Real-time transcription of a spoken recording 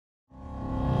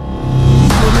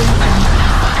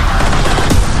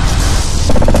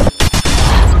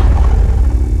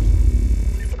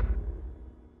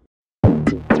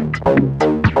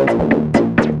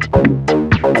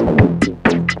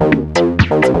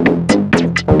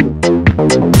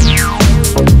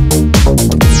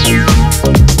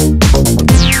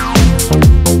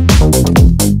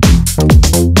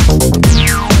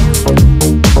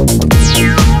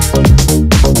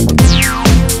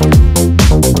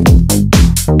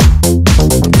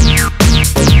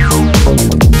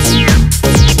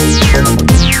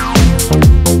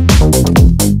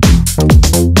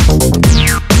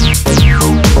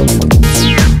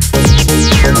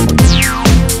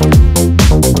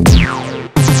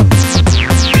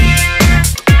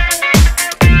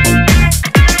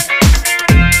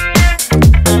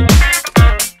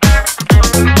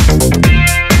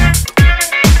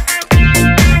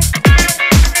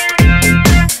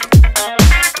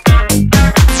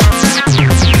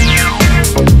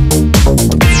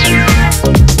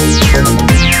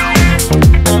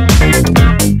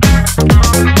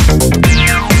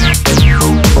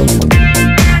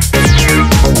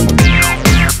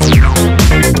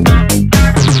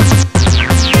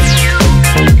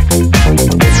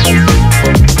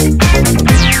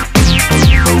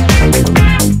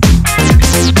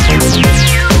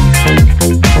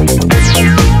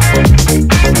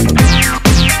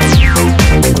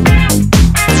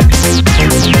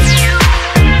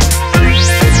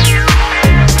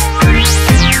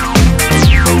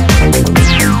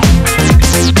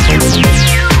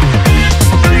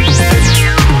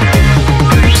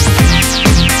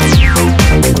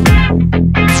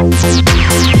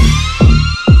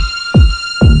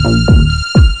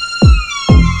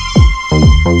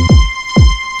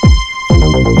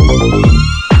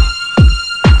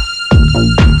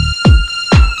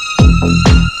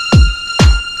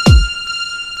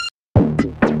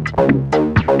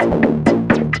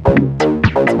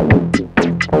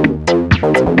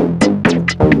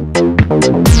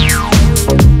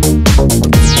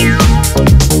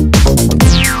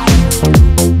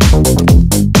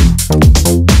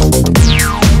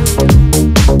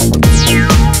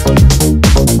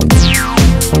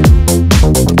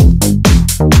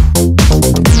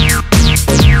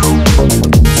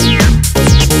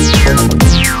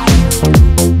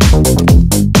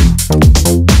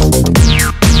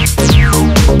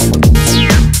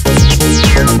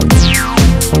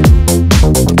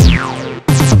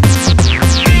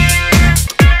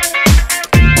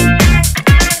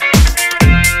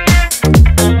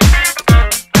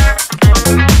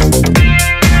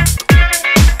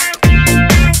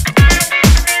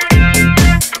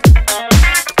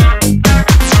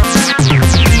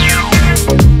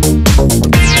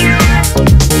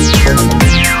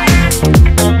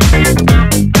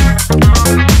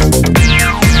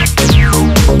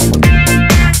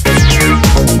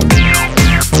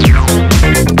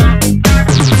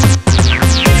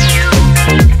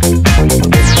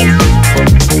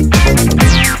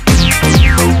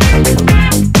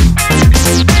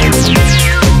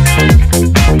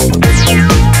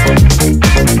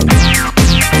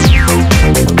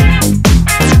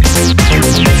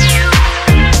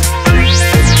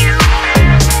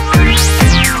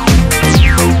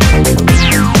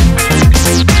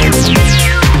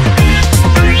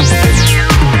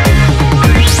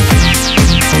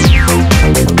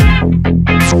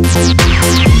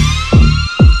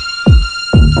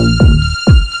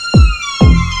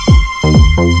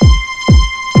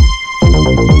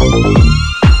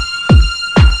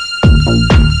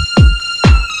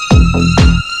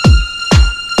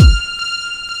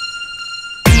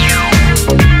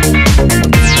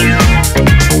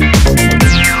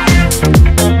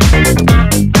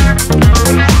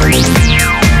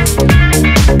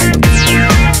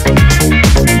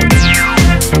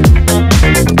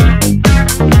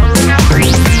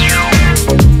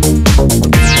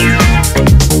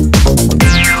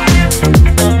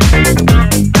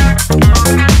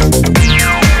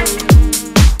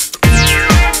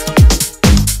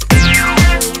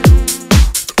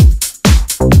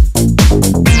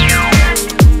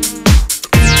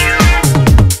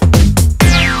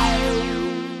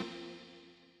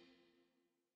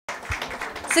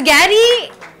So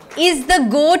Gary is the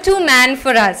go-to man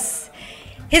for us.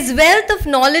 His wealth of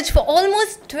knowledge for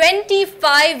almost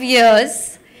 25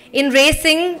 years in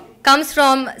racing comes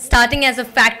from starting as a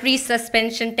factory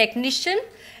suspension technician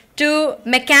to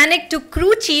mechanic to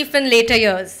crew chief in later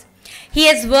years. He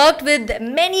has worked with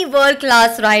many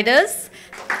world-class riders.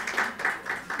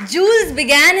 Jules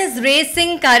began his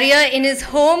racing career in his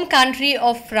home country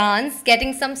of France,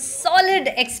 getting some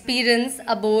solid experience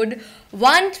aboard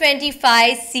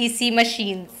 125cc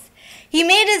machines. He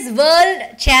made his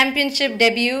world championship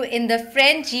debut in the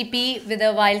French GP with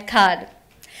a wild card.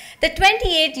 The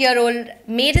 28-year-old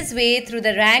made his way through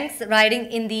the ranks riding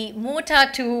in the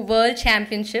Motor 2 World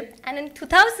Championship, and in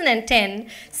 2010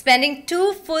 spending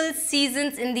 2 full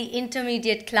seasons in the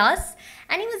intermediate class,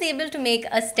 and he was able to make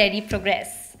a steady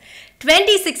progress.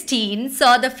 2016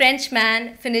 saw the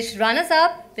Frenchman finish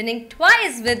runners-up, winning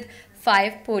twice with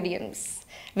 5 podiums.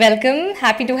 Welcome,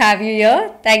 happy to have you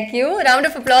here. Thank you. A round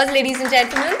of applause, ladies and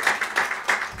gentlemen.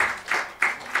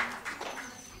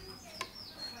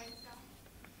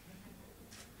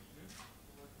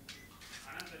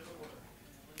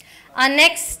 Our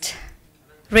next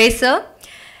racer,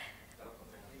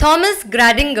 Thomas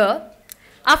Gradinger,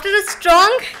 after a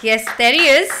strong, yes, there he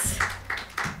is.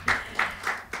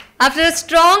 After a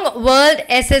strong World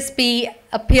SSP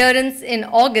appearance in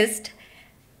August,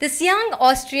 this young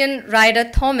Austrian rider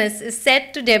Thomas is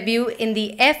set to debut in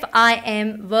the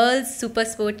FIM World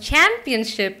Supersport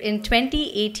Championship in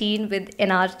 2018 with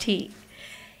NRT,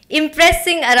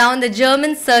 impressing around the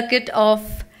German circuit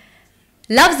of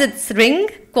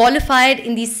Lausitzring, qualified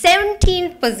in the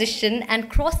 17th position and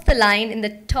crossed the line in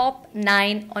the top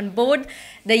 9 on board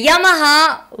the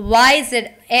Yamaha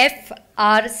YZF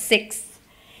R6.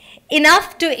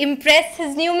 Enough to impress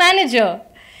his new manager.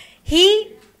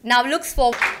 He now looks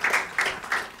forward.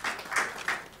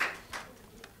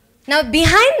 Now,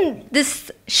 behind this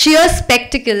sheer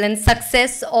spectacle and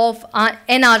success of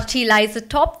NRT lies a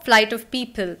top flight of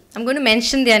people. I'm going to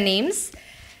mention their names.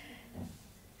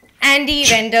 Andy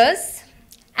Renders,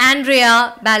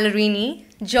 Andrea Ballerini,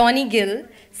 Johnny Gill,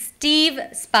 Steve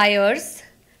Spires,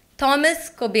 Thomas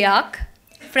Kobiak,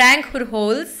 Frank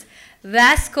Hurholz,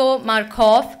 Vasco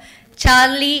Markov,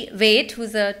 Charlie Waite,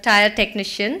 who's a tire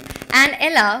technician, and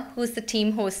Ella, who's the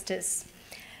team hostess.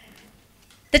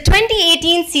 The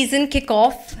 2018 season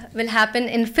kickoff will happen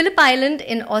in Phillip Island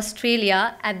in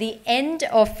Australia at the end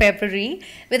of February,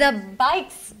 with our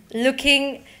bikes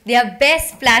looking their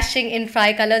best, flashing in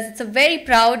tricolors. It's a very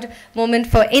proud moment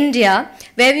for India,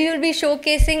 where we will be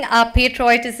showcasing our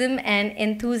patriotism and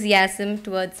enthusiasm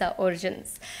towards our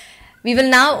origins. We will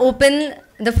now open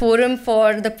the forum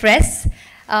for the press.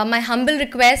 My humble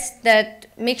request that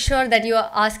make sure that you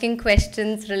are asking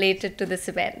questions related to this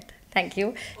event. Thank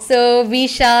you. So we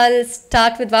shall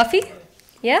start with Wafi.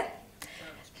 Yeah?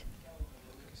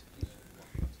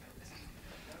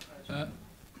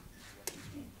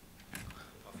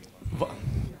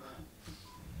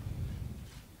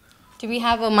 Do we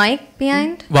have a mic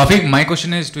behind? Wafi, my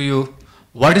question is to you.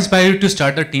 What inspired you to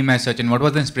start the team as such, and what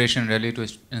was the inspiration really to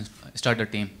start the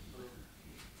team?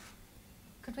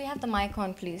 Could we have the mic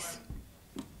on, please?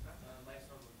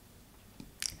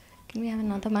 Can we have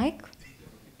another mic?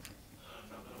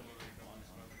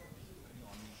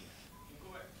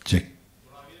 Check.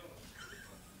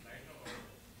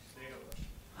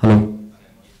 Hello.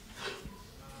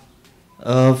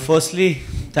 Firstly,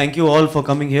 thank you all for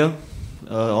coming here.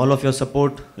 All of your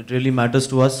support, it really matters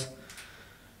to us.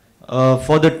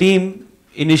 For the team,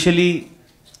 initially,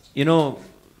 you know,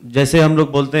 जैसे हम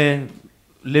लोग बोलते हैं,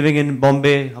 living in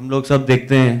Bombay, हम लोग सब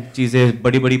देखते हैं चीजें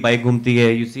बड़ी-बड़ी बाइक घूमती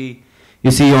है.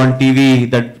 You see on TV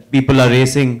that people are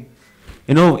racing.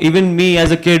 You know, even me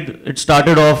as a kid, it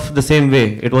started off the same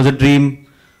way. It was a dream.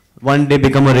 One day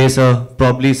become a racer.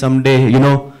 Probably someday, you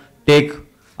know, take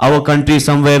our country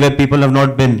somewhere where people have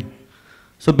not been.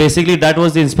 So basically, that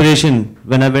was the inspiration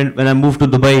when I moved to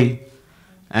Dubai.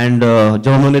 And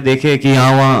जब हमने देखे कि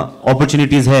यहाँ वहाँ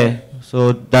opportunities है,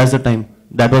 so that's the time.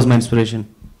 That was my inspiration.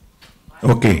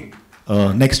 Okay.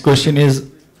 Next question is,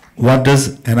 what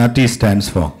does NRT stands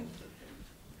for?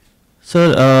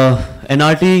 Sir,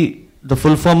 NRT, the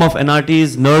full form of NRT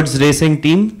is Nerds Racing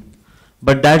Team,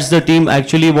 but that's the team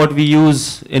actually what we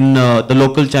use in the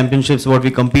local championships, what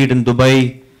we compete in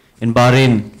Dubai, in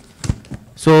Bahrain.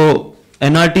 So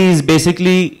NRT is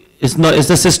basically, it's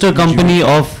the sister company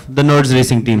of the Nerds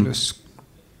Racing Team.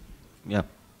 Yeah.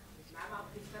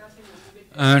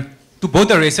 To both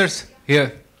the racers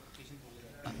here.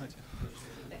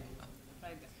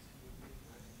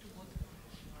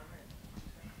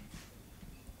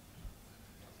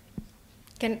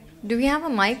 Do we have a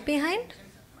mic behind?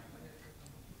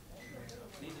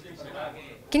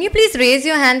 Can you please raise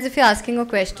your hands if you're asking a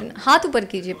question? हाथ ऊपर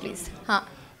कीजिए please. हाँ.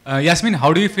 Yasmin,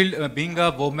 how do you feel being a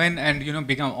woman and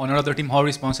being an owner of the team? How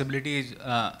responsibility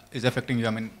is affecting you? I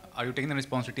mean, are you taking the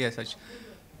responsibility as such?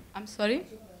 I'm sorry.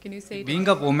 Can you say it? Being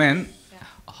a woman,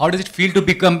 how does it feel to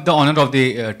become the owner of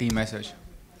the team as such?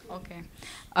 Okay.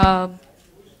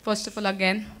 First of all,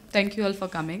 again, thank you all for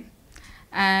coming.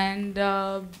 And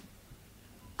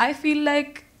I feel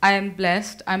like I am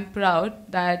blessed. I'm proud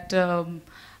that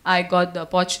I got the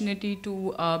opportunity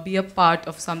to be a part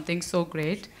of something so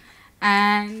great.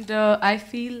 And I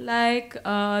feel like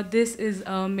this is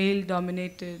a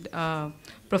male-dominated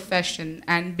profession.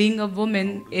 And being a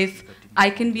woman, if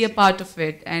I can be a part of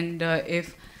it, and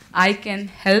if I can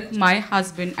help my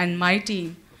husband and my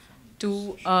team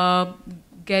to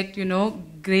get,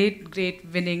 great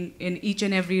winning in each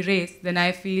and every race, then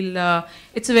I feel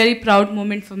it's a very proud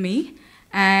moment for me.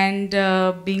 And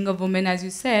being a woman, as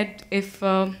you said, if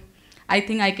I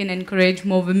think I can encourage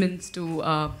more women to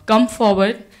come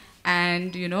forward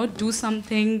and do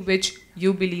something which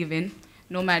you believe in,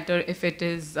 no matter if it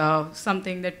is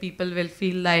something that people will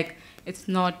feel like it's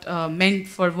not meant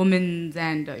for women,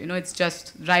 and it's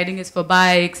just riding is for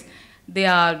bikes. They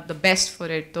are the best for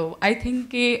it. So I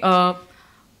think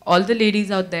all the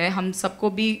ladies out there, हम सबको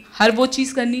भी हर वो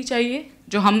चीज़ करनी चाहिए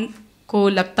जो हमको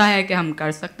लगता है कि हम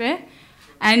कर सकते हैं.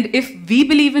 And if we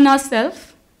believe in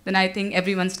ourselves, then I think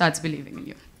everyone starts believing in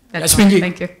you. That's all.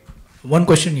 Thank you. One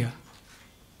question here.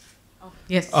 Oh,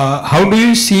 yes. How do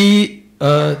you see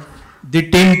the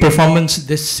team performance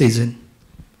this season?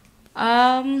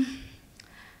 I'll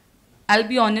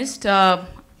be honest,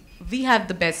 we have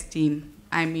the best team.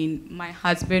 I mean, my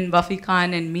husband, Wafi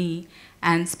Khan, and me,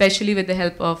 and especially with the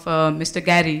help of Mr.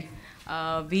 Gary,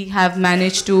 we have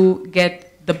managed to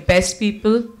get the best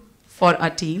people for our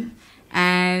team.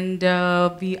 And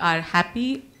we are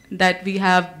happy that we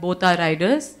have both our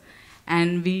riders,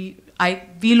 and we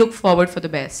look forward for the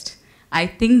best. I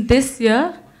think this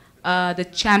year, the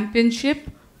championship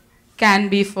can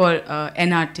be for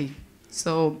NRT.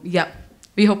 So, yeah.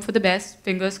 We hope for the best.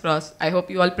 Fingers crossed. I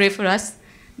hope you all pray for us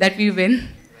that we win.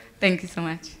 Thank you so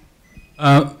much.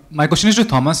 My question is to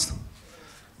Thomas.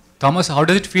 Thomas, how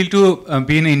does it feel to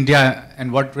be in India,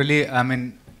 and what really,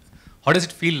 how does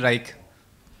it feel like?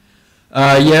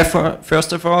 Yeah,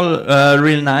 first of all,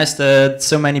 really nice that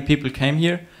so many people came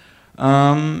here.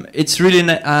 It's really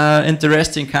an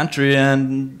interesting country,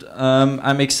 and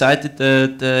I'm excited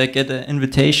that I get an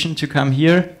invitation to come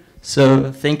here.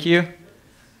 So thank you.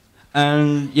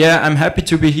 And yeah, I'm happy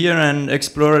to be here and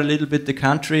explore a little bit the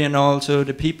country and also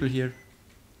the people here.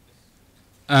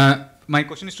 My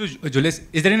question is to Jules.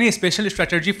 Is there any special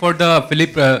strategy for the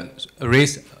Philip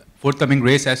race, forthcoming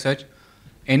race as such?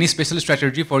 Any special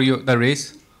strategy for the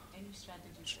race?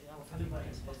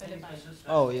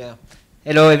 Oh yeah.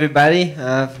 Hello everybody.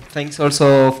 Thanks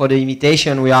also for the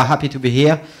invitation. We are happy to be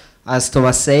here, as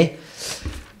Thomas say.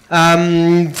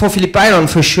 For Phillip Island,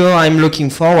 for sure, I'm looking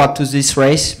forward to this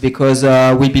race because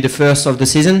we'll be the first of the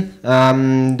season.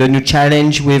 The new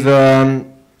challenge with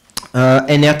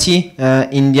NRT,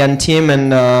 Indian team,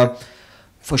 and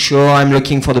for sure I'm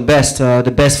looking for the best.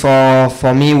 The best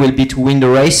for me will be to win the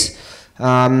race.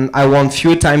 I won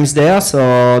few times there,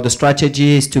 so the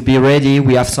strategy is to be ready.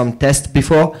 We have some tests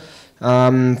before.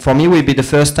 For me, will be the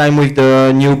first time with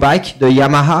the new bike, the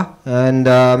Yamaha,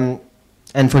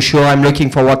 and for sure I'm looking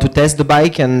forward to test the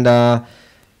bike and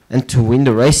to win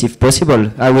the race if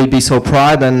possible. I will be so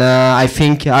proud, and I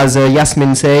think, as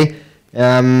Yasmin say,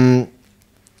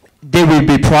 they will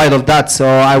be proud of that. So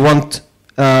I want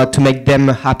to make them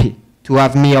happy to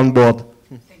have me on board.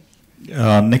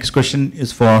 Next question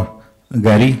is for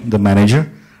Gary, the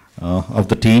manager of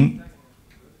the team.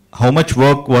 How much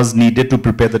work was needed to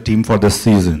prepare the team for this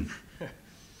season?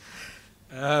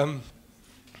 A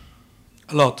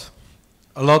lot.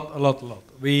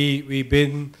 We've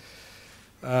been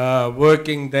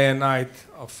working day and night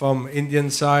from Indian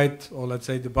side, or let's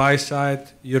say Dubai side,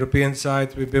 European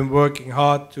side. We've been working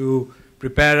hard to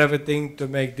prepare everything, to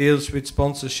make deals with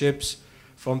sponsorships,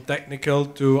 from technical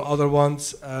to other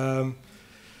ones.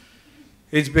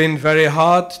 It's been very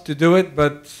hard to do it,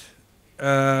 but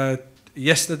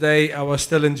yesterday I was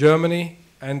still in Germany,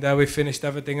 and we finished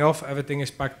everything off. Everything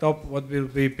is packed up. What will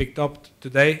be picked up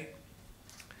today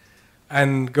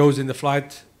and goes in the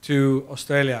flight to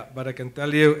Australia. But I can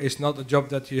tell you, it's not a job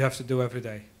that you have to do every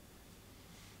day.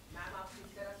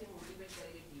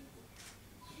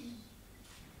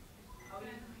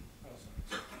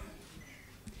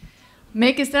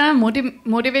 मैं किस तरह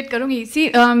motivate करूँगी?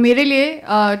 See, मेरे लिए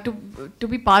to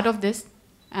be part of this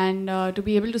and to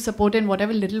be able to support in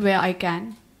whatever little way I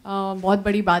can, बहुत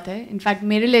बड़ी बात है. In fact,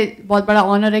 मेरे लिए बहुत बड़ा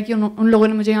honor है कि उन लोगों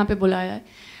ने मुझे यहाँ पे बुलाया है.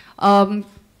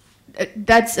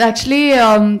 That's actually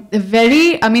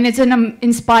very, I mean, it's an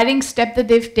inspiring step that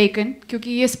they've taken,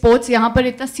 क्योंकि ये sports यहाँ पर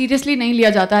इतना seriously नहीं लिया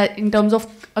जाता है in terms of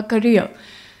a career.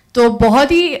 तो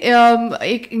बहुत ही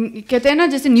एक कहते हैं ना,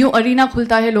 जैसे न्यू अरीना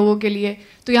खुलता है लोगों के लिए,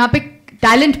 तो यहाँ पे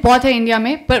टैलेंट बहुत है इंडिया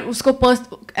में, पर उसको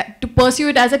to pursue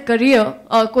it as a career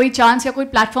कोई चांस या कोई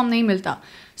प्लेटफॉर्म नहीं मिलता.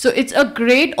 So it's a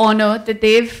great honour that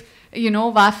Dev, you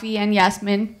know, वाफी and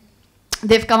Yasmin,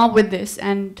 they've come up with this,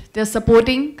 and they're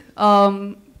supporting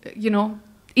you know,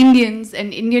 Indians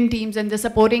and Indian teams, and they're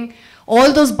supporting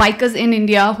all those bikers in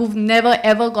India who've never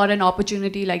ever got an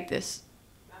opportunity like this.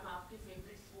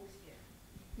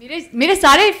 मेरे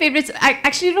सारे favorites,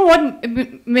 actually, you know what,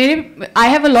 I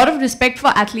have a lot of respect for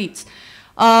athletes.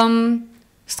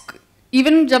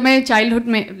 Even जब मैं childhood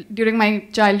में, during my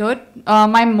childhood,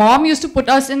 my mom used to put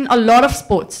us in a lot of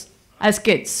sports as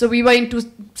kids. So we were into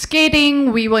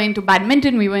skating, we were into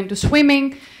badminton, we were into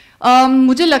swimming.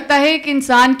 मुझे लगता है कि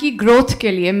इंसान की growth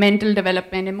के लिए, mental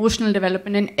development, emotional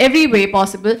development, in every way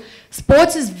possible,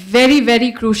 sports is very,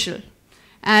 very crucial.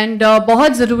 And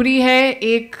बहुत ज़रूरी है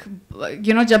एक,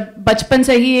 you know, जब बचपन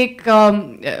से ही एक,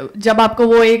 जब आपको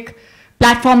वो एक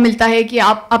प्लेटफॉर्म मिलता है कि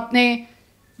आप अपने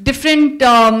different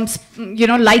you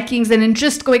know, likings and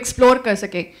interest को explore कर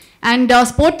सके. And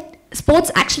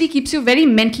sports actually keeps you very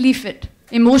mentally fit,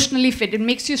 emotionally fit. It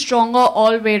makes you stronger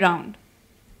all way round.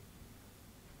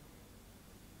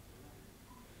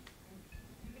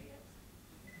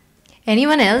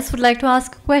 Anyone else would like to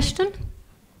ask a question?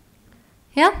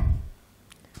 Yeah?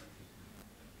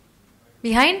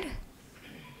 Behind?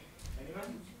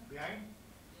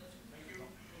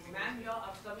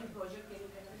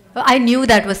 I knew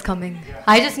that was coming.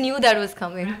 I just knew that was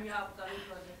coming.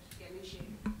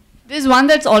 There's one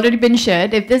that's already been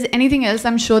shared. If there's anything else,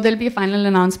 I'm sure there'll be a final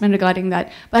announcement regarding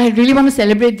that. But I really want to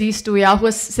celebrate these two, yeah, who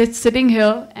are sitting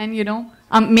here and, you know,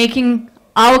 making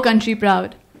our country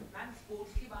proud.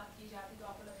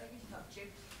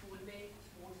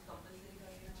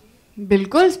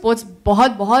 बिल्कुल, sports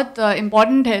बहुत बहुत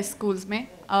important है schools में,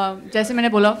 जैसे मैंने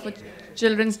बोला, for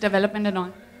children's development and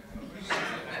all.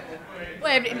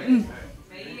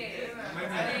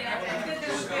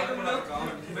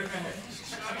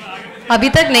 अभी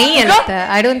तक नहीं है लगता है.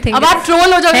 I don't think. अब आप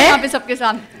ट्रोल हो जाओगे यहाँ पे सबके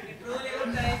सामने.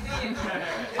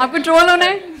 आपको ट्रोल होना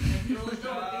है?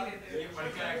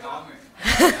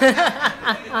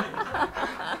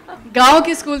 गांव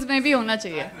के स्कूल्स में भी होना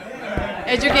चाहिए.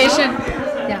 Education.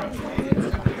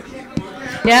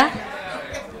 Yeah.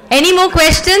 Any more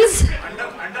questions?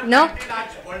 No.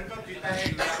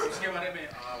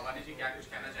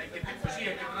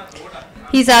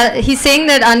 He's saying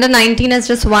that under 19 has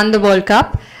just won the World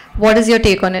Cup. What is your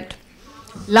take on it?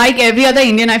 Like every other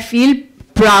Indian, I feel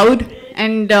proud,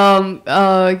 and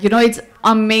you know, it's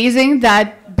amazing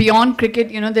that beyond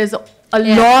cricket, you know, there's a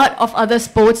lot of other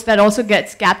sports that also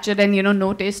gets captured and, you know,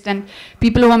 noticed, and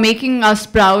people who are making us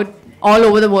proud all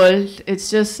over the world. It's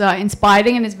just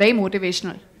inspiring, and it's very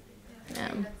motivational.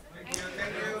 Yeah.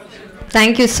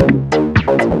 Thank you so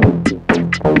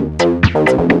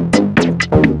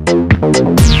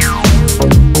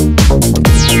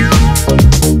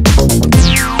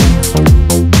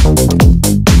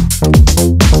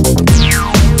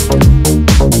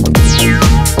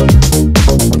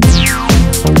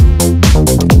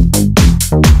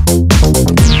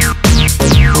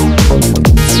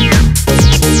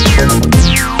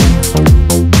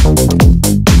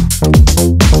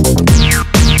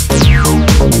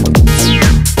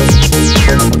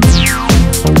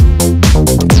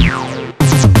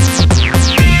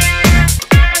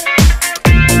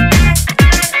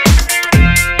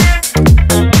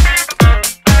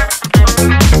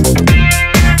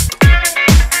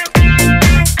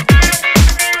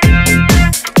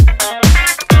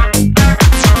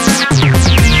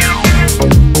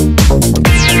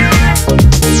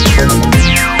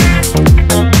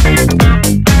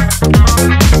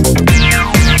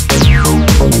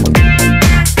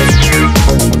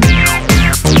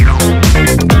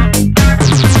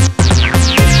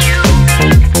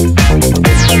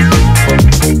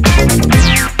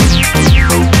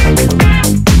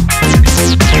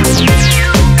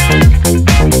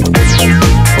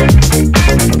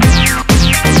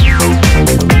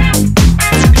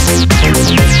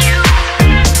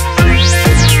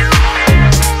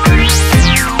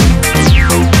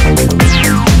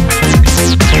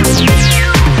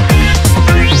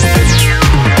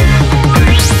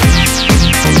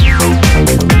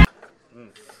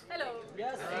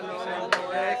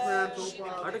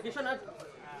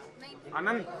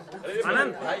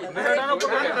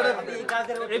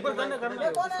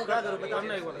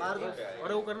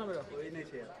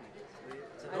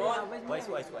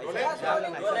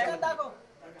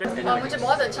मुझे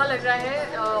बहुत अच्छा लग रहा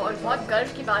है और बहुत गर्व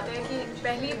की बात है कि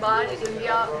पहली बार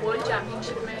इंडिया वर्ल्ड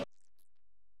चैम्पियनशिप में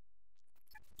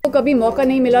तो कभी मौका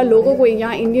नहीं मिला लोगों को.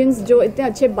 यहाँ इंडियंस जो इतने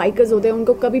अच्छे बाइकर्स होते हैं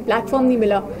उनको कभी प्लेटफॉर्म नहीं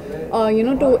मिला you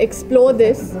know, to explore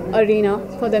this arena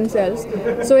for themselves.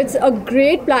 So it's a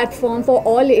great platform for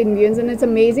all Indians, and it's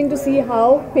amazing to see how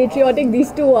patriotic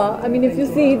these two are. I mean, if you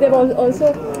see, they've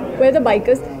also, where the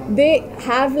bikers, they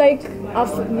have like,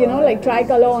 you know, like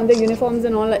tricolor on their uniforms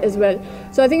and all as well.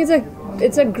 So I think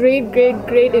it's a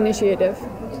great initiative.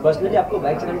 Personally, आपको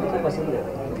bike चलाना कितना पसंद है?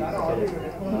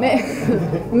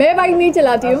 मैं bike नहीं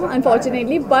चलाती हूँ,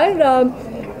 unfortunately, पर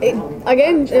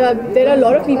again, there are a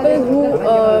lot of people who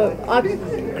are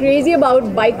crazy about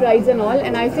bike rides and all,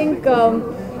 and I think,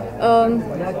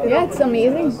 yeah, it's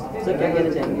amazing. So, क्या कहना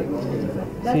चाहेंगे?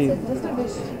 That's it, just a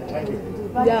wish.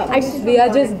 Yeah, actually, we are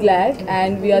just glad,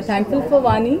 and we are thankful for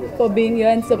Vaani for being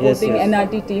here and supporting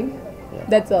NRT team.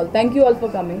 That's all. Thank you all for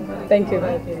coming. Thank you.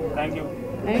 Thank you.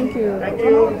 Thank you. Thank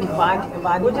you.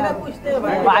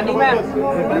 Vaani ma'am.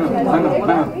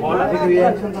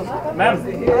 Ma'am.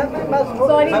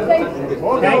 Sorry,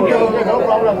 Thank you. No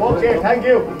problem. Okay, thank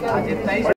you.